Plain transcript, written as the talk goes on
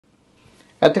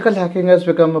Ethical hacking has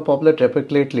become a popular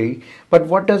topic lately, but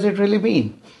what does it really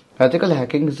mean? Ethical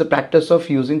hacking is the practice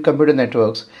of using computer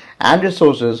networks and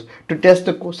resources to test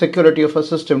the security of a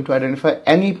system to identify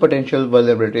any potential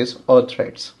vulnerabilities or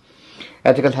threats.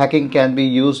 Ethical hacking can be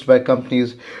used by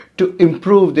companies to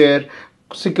improve their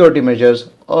security measures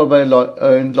or by law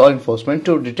enforcement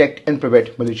to detect and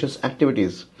prevent malicious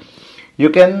activities.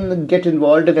 You can get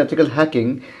involved in ethical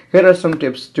hacking. Here are some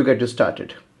tips to get you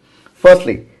started.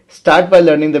 Firstly, start by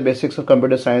learning the basics of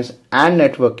computer science and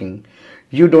networking.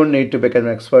 You don't need to become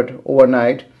an expert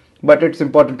overnight, but it's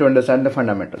important to understand the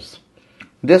fundamentals.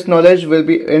 This knowledge will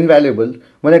be invaluable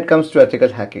when it comes to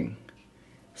ethical hacking.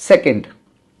 Second,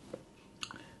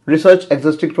 research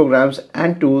existing programs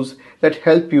and tools that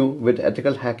help you with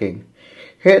ethical hacking.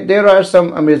 Here, there are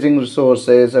some amazing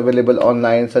resources available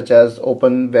online such as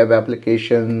Open Web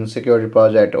Application Security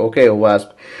Project,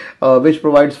 OWASP, which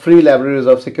provides free libraries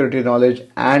of security knowledge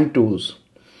and tools.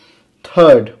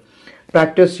 Third,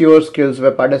 practice your skills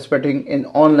by participating in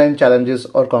online challenges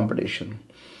or competition.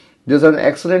 This is an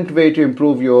excellent way to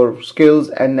improve your skills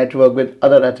and network with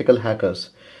other ethical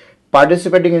hackers.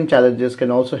 Participating in challenges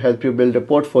can also help you build a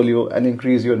portfolio and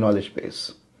increase your knowledge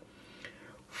base.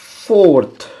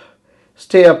 Fourth,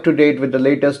 stay up to date with the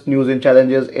latest news and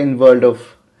challenges in world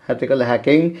of ethical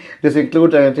hacking. This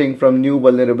includes anything from new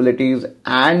vulnerabilities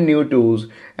and new tools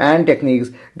and techniques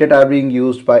that are being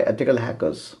used by ethical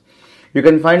hackers. You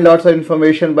can find lots of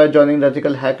information by joining the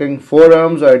ethical hacking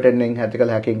forums or attending ethical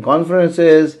hacking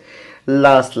conferences.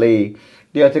 Lastly,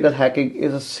 the ethical hacking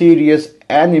is a serious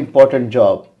and important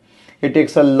job. It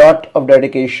takes a lot of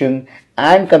dedication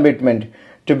and commitment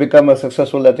to become a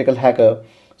successful ethical hacker.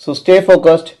 So stay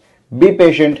focused, be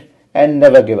patient, and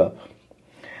never give up.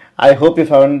 I hope you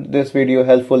found this video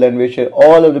helpful and wish you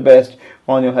all of the best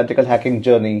on your ethical hacking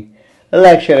journey.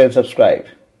 Like, share, and subscribe.